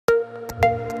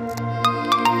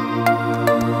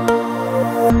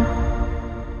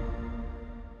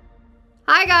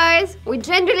we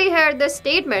generally hear this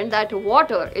statement that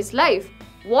water is life.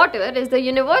 Water is the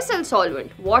universal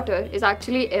solvent. Water is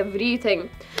actually everything.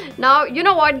 Now, you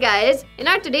know what guys, in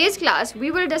our today's class, we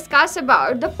will discuss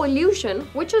about the pollution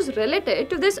which is related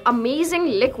to this amazing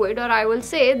liquid, or I will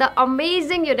say the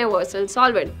amazing universal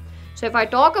solvent. So if I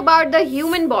talk about the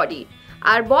human body,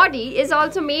 our body is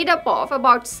also made up of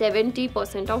about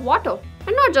 70% of water.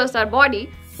 And not just our body,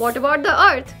 what about the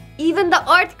earth? Even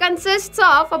the earth consists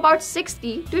of about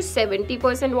 60 to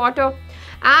 70% water.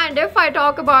 And if I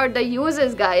talk about the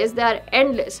uses guys, they are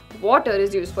endless. Water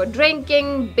is used for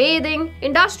drinking, bathing,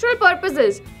 industrial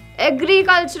purposes,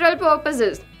 agricultural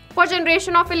purposes, for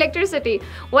generation of electricity.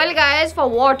 Well guys, for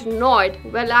what not?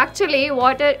 Well actually,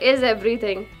 water is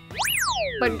everything.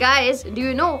 But guys, do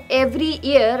you know every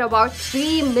year about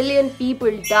 3 million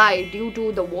people die due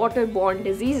to the waterborne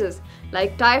diseases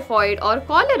like typhoid or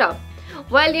cholera?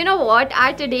 Well, you know what,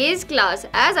 at today's class,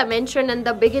 as I mentioned in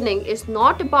the beginning, is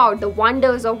not about the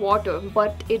wonders of water,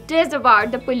 but it is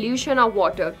about the pollution of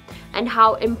water and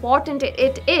how important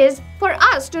it is for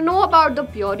us to know about the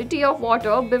purity of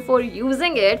water before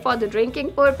using it for the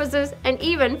drinking purposes and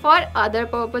even for other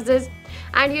purposes.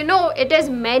 And you know, it is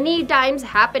many times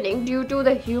happening due to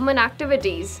the human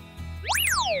activities.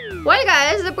 Well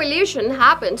guys, the pollution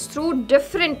happens through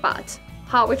different paths.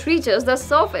 How it reaches the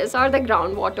surface or the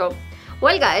groundwater.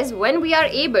 Well guys, when we are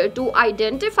able to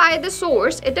identify the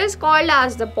source, it is called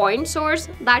as the point source.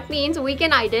 That means we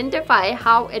can identify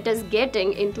how it is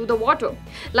getting into the water,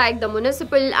 like the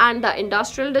municipal and the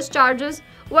industrial discharges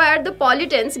where the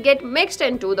pollutants get mixed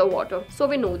into the water. So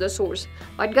we know the source.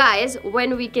 But guys,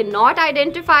 when we cannot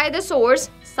identify the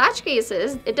source, such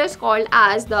cases, it is called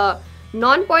as the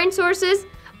non-point sources.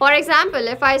 For example,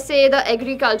 if I say the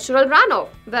agricultural runoff,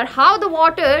 where how the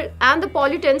water and the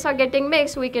pollutants are getting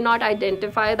mixed, we cannot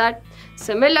identify that.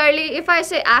 Similarly, if I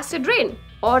say acid rain,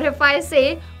 or if I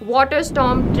say water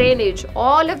storm drainage,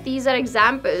 all of these are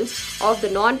examples of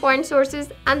the non-point sources,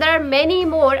 and there are many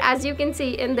more as you can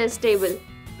see in this table.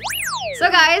 So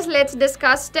guys, let's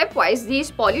discuss stepwise these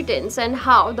pollutants and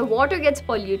how the water gets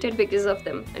polluted because of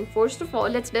them. And first of all,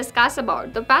 let's discuss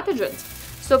about the pathogens.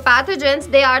 So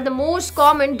pathogens, they are the most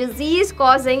common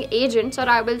disease-causing agents, or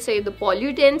I will say the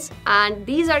pollutants, and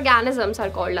these organisms are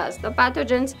called as the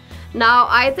pathogens. Now,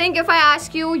 I think if I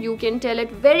ask you, you can tell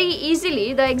it very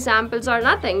easily. The examples are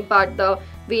nothing but the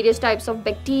various types of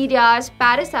bacteria,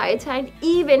 parasites, and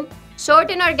even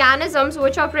certain organisms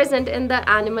which are present in the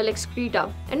animal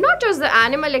excreta. And not just the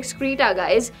animal excreta,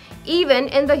 guys, even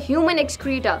in the human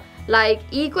excreta, like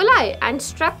E. coli and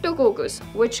Streptococcus,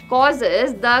 which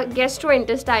causes the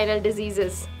gastrointestinal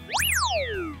diseases.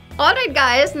 Alright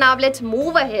guys, now let's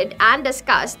move ahead and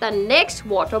discuss the next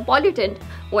water pollutant,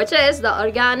 which is the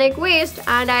organic waste,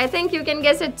 and I think you can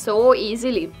guess it so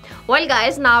easily. Well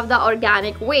guys, now the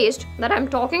organic waste that I'm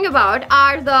talking about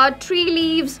are the tree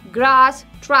leaves, grass,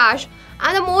 trash,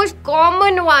 and the most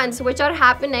common ones which are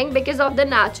happening because of the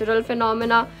natural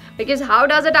phenomena. Because how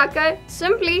does it occur?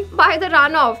 Simply by the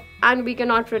runoff, and we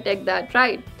cannot protect that,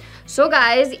 right? So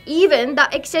guys, even the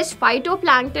excess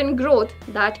phytoplankton growth,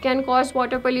 that can cause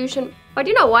water pollution. But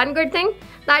you know one good thing?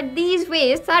 That these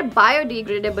wastes are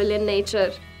biodegradable in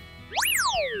nature.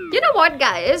 You know what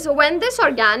guys, when this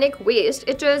organic waste,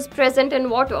 it is present in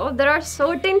water, there are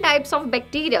certain types of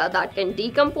bacteria that can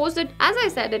decompose it. As I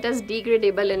said, it is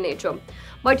degradable in nature.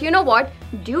 But you know what?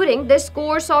 During this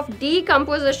course of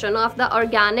decomposition of the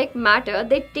organic matter,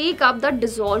 they take up the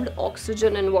dissolved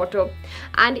oxygen in water.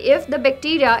 And if the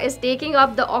bacteria is taking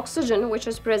up the oxygen which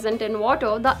is present in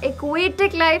water, the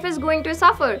aquatic life is going to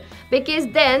suffer, because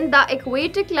then the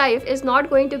aquatic life is not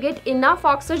going to get enough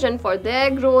oxygen for their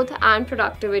growth and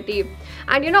productivity.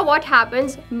 And you know what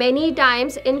happens? Many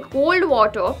times in cold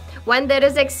water, when there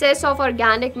is excess of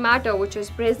organic matter which is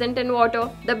present in water,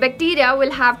 the bacteria will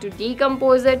have to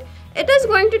decompose it. It is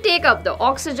going to take up the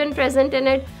oxygen present in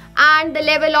it, and the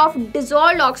level of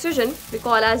dissolved oxygen, we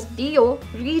call as DO,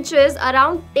 reaches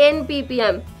around 10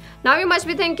 ppm. Now you must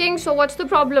be thinking, so what's the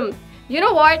problem? You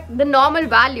know what? The normal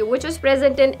value which is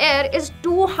present in air is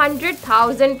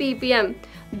 200,000 ppm.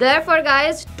 Therefore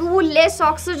guys, too less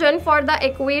oxygen for the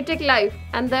aquatic life,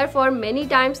 and therefore many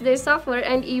times they suffer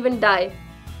and even die.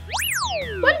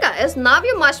 Well guys, now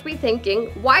you must be thinking,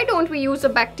 why don't we use a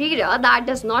bacteria that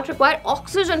does not require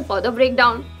oxygen for the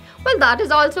breakdown? Well, that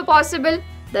is also possible.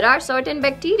 There are certain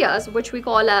bacteria which we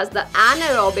call as the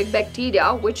anaerobic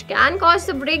bacteria, which can cause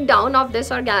the breakdown of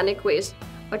this organic waste.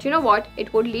 But you know what?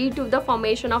 It would lead to the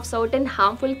formation of certain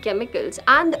harmful chemicals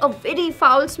and a very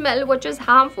foul smell which is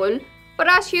harmful for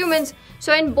us humans.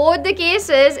 So in both the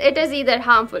cases, it is either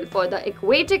harmful for the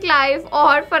aquatic life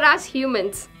or for us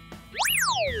humans.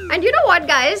 And you know what,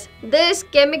 guys? This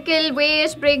chemical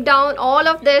waste breakdown, all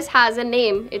of this has a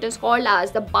name. It is called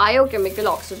as the biochemical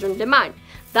oxygen demand.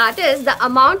 That is the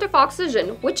amount of oxygen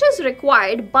which is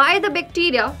required by the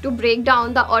bacteria to break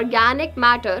down the organic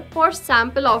matter for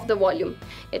sample of the volume.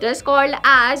 It is called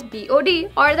as BOD,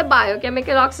 or the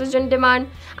biochemical oxygen demand.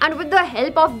 And with the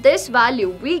help of this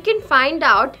value, we can find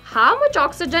out how much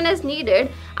oxygen is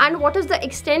needed and what is the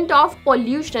extent of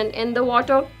pollution in the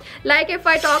water. Like if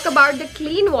I talk about the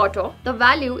clean water, the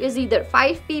value is either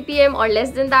 5 ppm or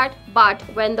less than that. But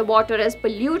when the water is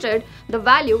polluted, the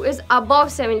value is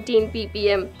above 17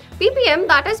 ppm. ppm,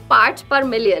 that is parts per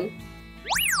million.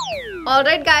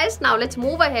 Alright guys, now let's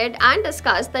move ahead and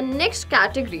discuss the next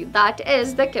category, that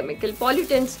is the chemical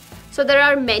pollutants. So there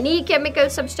are many chemical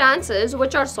substances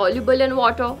which are soluble in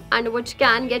water and which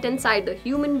can get inside the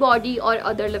human body or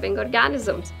other living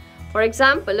organisms. For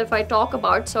example, if I talk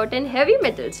about certain heavy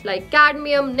metals like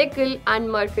cadmium, nickel and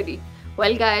mercury.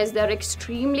 Well guys, they are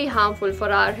extremely harmful for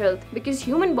our health because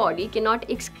human body cannot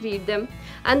excrete them,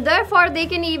 and therefore they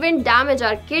can even damage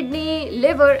our kidney,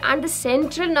 liver and the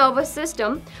central nervous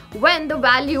system when the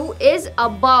value is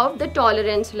above the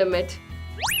tolerance limit.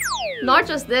 Not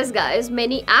just this guys,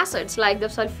 many acids like the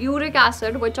sulfuric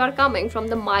acid which are coming from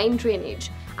the mine drainage,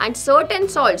 and certain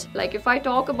salts, like if I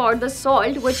talk about the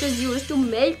salt which is used to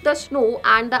melt the snow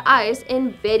and the ice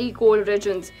in very cold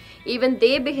regions, even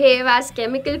they behave as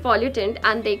chemical pollutant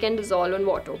and they can dissolve in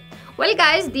water. Well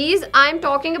guys, these I'm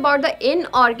talking about the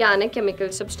inorganic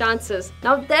chemical substances.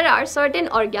 Now there are certain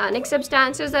organic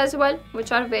substances as well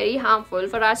which are very harmful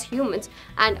for us humans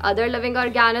and other living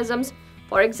organisms.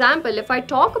 For example, if I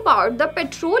talk about the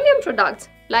petroleum products,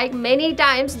 like many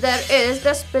times there is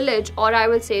the spillage, or I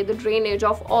will say the drainage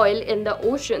of oil in the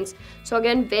oceans. So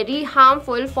again, very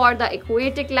harmful for the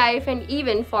aquatic life and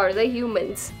even for the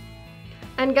humans.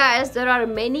 And guys, there are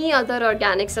many other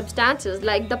organic substances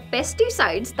like the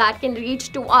pesticides that can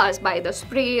reach to us by the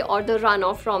spray or the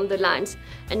runoff from the lands.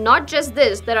 And not just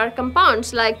this, there are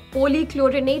compounds like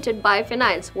polychlorinated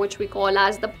biphenyls, which we call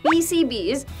as the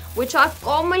PCBs, which are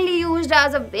commonly used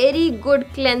as a very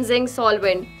good cleansing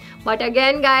solvent. But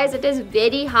again guys, it is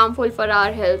very harmful for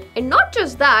our health. And not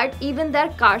just that, even they're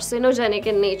carcinogenic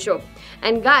in nature.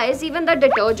 And guys, even the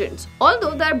detergents,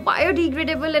 although they're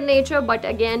biodegradable in nature, but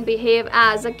again behave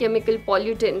as a chemical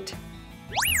pollutant.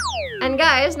 And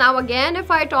guys, now again,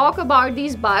 if I talk about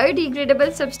these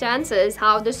biodegradable substances,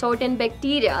 how the certain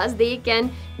bacteria, they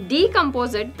can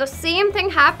decompose it, the same thing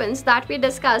happens that we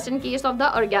discussed in case of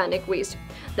the organic waste.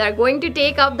 They're going to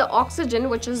take up the oxygen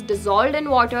which is dissolved in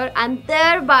water, and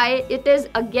thereby it is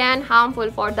again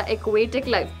harmful for the aquatic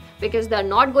life because they're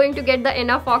not going to get the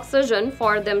enough oxygen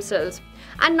for themselves.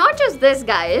 And not just this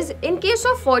guys, in case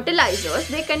of fertilizers,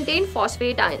 they contain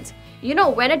phosphate ions. You know,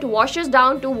 when it washes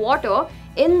down to water,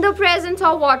 in the presence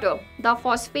of water, the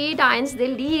phosphate ions, they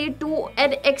lead to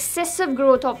an excessive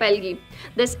growth of algae.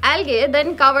 This algae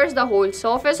then covers the whole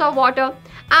surface of water,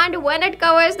 and when it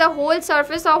covers the whole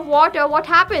surface of water, what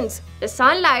happens? The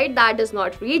sunlight that does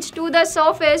not reach to the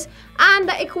surface, and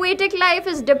the aquatic life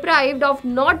is deprived of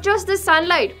not just the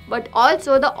sunlight but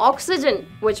also the oxygen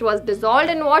which was dissolved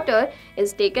in water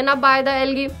is taken up by the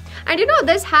algae. And you know,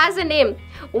 this has a name.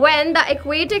 When the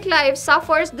aquatic life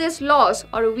suffers this loss,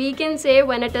 or we can say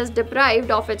when it is deprived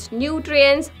of its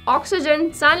nutrients,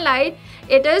 oxygen, sunlight,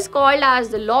 it is called as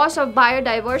the loss of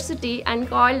biodiversity and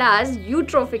called as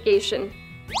eutrophication.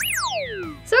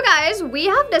 So guys, we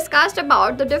have discussed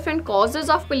about the different causes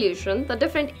of pollution, the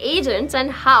different agents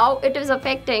and how it is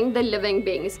affecting the living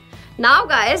beings. Now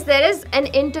guys, there is an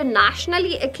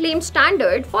internationally acclaimed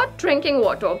standard for drinking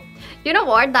water. You know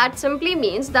what? That simply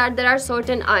means that there are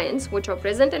certain ions which are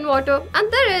present in water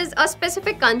and there is a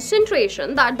specific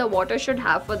concentration that the water should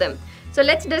have for them. So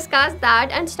let's discuss that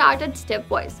and start it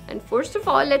stepwise. And first of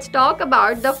all, let's talk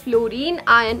about the fluorine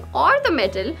ion or the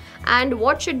metal and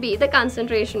what should be the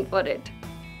concentration for it.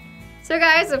 So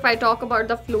guys, if I talk about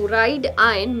the fluoride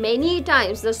ion, many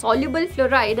times the soluble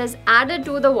fluoride is added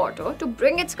to the water to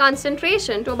bring its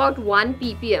concentration to about 1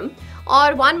 ppm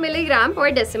or 1 milligram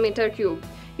per decimeter cube.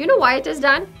 You know why it is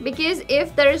done? Because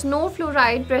if there is no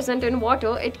fluoride present in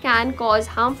water, it can cause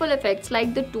harmful effects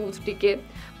like the tooth decay.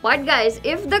 But guys,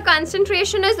 if the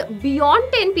concentration is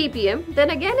beyond 10 ppm,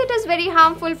 then again it is very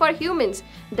harmful for humans.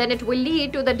 Then it will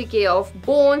lead to the decay of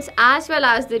bones as well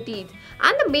as the teeth.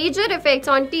 And the major effects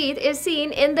on teeth is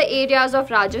seen in the areas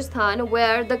of Rajasthan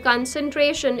where the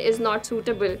concentration is not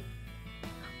suitable.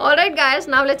 Alright guys,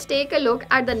 now let's take a look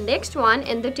at the next one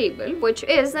in the table, which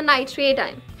is the nitrate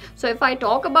ion. So if I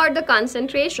talk about the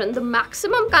concentration, the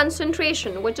maximum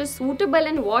concentration which is suitable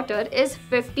in water is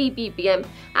 50 ppm,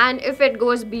 and if it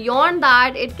goes beyond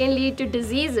that, it can lead to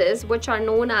diseases which are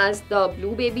known as the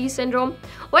blue baby syndrome.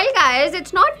 Well guys,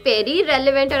 it's not very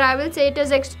relevant, or I will say it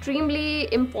is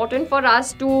extremely important for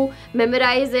us to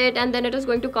memorize it and then it is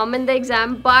going to come in the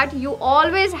exam, but you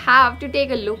always have to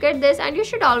take a look at this and you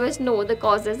should always know the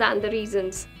causes and the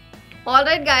reasons.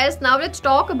 Alright guys, now let's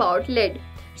talk about lead.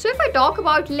 So if I talk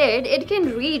about lead, it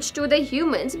can reach to the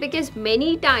humans because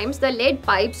many times the lead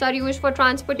pipes are used for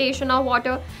transportation of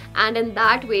water, and in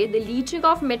that way the leaching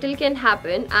of metal can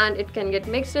happen and it can get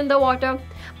mixed in the water.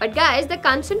 But guys, the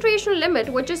concentration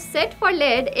limit which is set for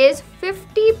lead is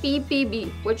 50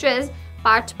 ppb, which is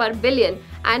parts per billion,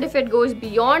 and if it goes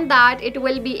beyond that, it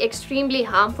will be extremely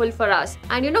harmful for us.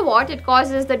 And you know what? It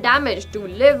causes the damage to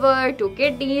liver, to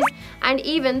kidneys, and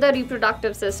even the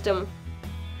reproductive system.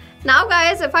 Now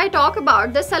guys, if I talk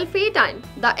about the sulfate ion,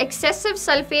 the excessive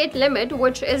sulfate limit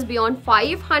which is beyond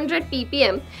 500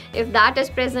 ppm, if that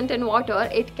is present in water,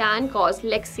 it can cause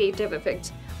laxative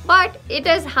effects. But it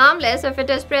is harmless if it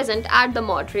is present at the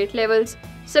moderate levels.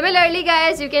 Similarly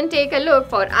guys, you can take a look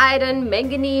for iron,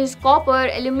 manganese, copper,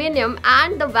 aluminium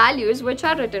and the values which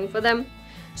are written for them.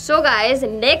 So guys,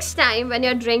 next time when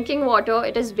you're drinking water,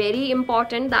 it is very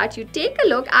important that you take a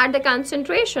look at the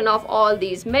concentration of all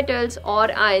these metals or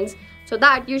ions, so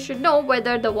that you should know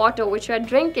whether the water which you're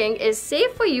drinking is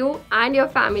safe for you and your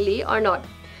family or not.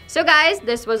 So guys,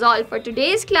 this was all for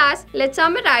today's class. Let's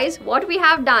summarize what we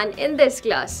have done in this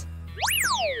class.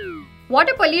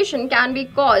 Water pollution can be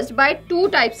caused by two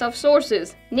types of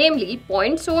sources, namely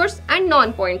point source and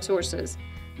non-point sources.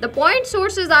 The point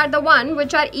sources are the one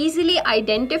which are easily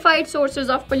identified sources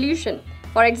of pollution.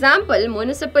 For example,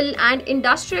 municipal and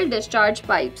industrial discharge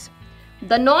pipes.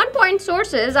 The non-point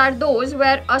sources are those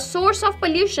where a source of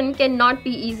pollution cannot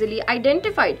be easily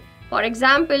identified. For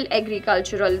example,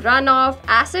 agricultural runoff,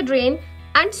 acid rain,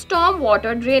 and storm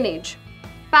water drainage.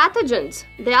 Pathogens.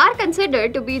 They are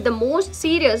considered to be the most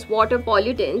serious water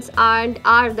pollutants and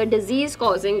are the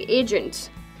disease-causing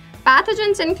agents.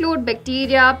 Pathogens include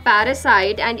bacteria,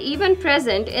 parasite, and even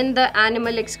present in the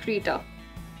animal excreta.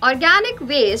 Organic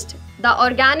waste. The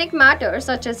organic matter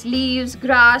such as leaves,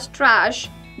 grass, trash,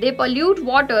 they pollute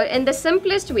water in the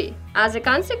simplest way as a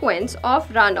consequence of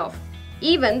runoff.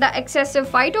 Even the excessive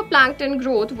phytoplankton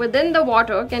growth within the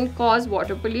water can cause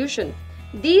water pollution.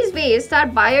 These wastes are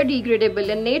biodegradable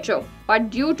in nature,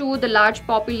 but due to the large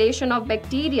population of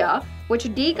bacteria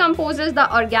which decomposes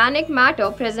the organic matter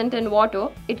present in water,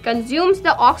 it consumes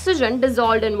the oxygen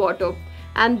dissolved in water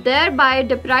and thereby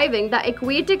depriving the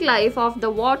aquatic life of the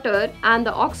water and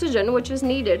the oxygen which is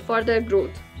needed for their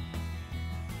growth.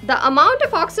 The amount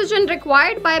of oxygen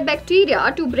required by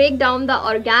bacteria to break down the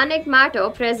organic matter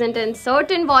present in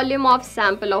certain volume of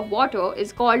sample of water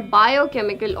is called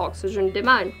biochemical oxygen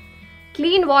demand.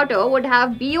 Clean water would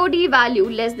have BOD value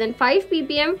less than 5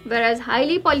 ppm, whereas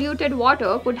highly polluted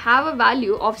water could have a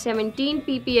value of 17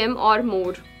 ppm or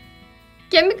more.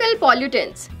 Chemical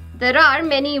pollutants. There are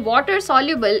many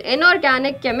water-soluble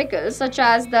inorganic chemicals such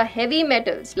as the heavy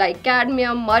metals like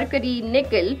cadmium, mercury,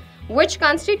 nickel, which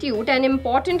constitute an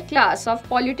important class of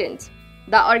pollutants.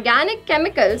 The organic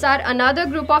chemicals are another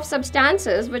group of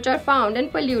substances which are found in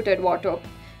polluted water.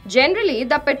 Generally,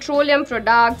 the petroleum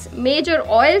products, major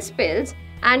oil spills,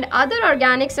 and other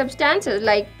organic substances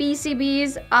like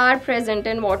PCBs are present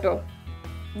in water.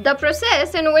 The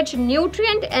process in which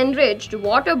nutrient-enriched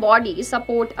water bodies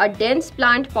support a dense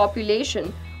plant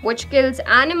population which kills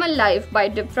animal life by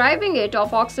depriving it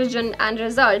of oxygen and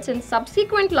results in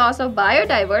subsequent loss of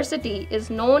biodiversity is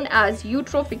known as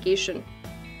eutrophication.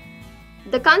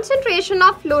 The concentration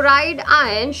of fluoride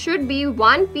ion should be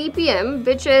 1 ppm,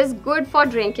 which is good for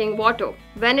drinking water.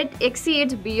 When it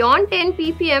exceeds beyond 10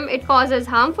 ppm, it causes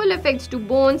harmful effects to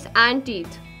bones and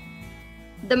teeth.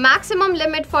 The maximum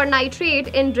limit for nitrate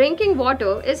in drinking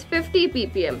water is 50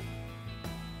 ppm.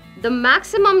 The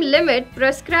maximum limit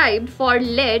prescribed for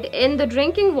lead in the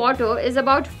drinking water is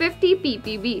about 50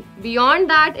 ppb. Beyond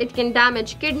that, it can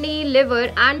damage kidney,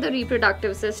 liver, and the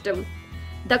reproductive system.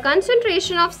 The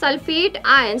concentration of sulfate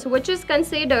ions which is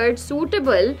considered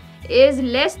suitable is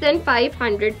less than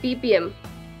 500 ppm.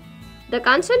 The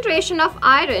concentration of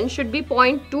iron should be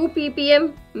 0.2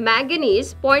 ppm,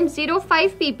 manganese 0.05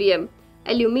 ppm,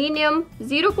 aluminium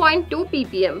 0.2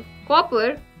 ppm,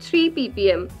 copper 3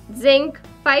 ppm, zinc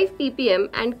 5 ppm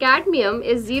and cadmium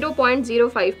is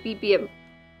 0.05 ppm.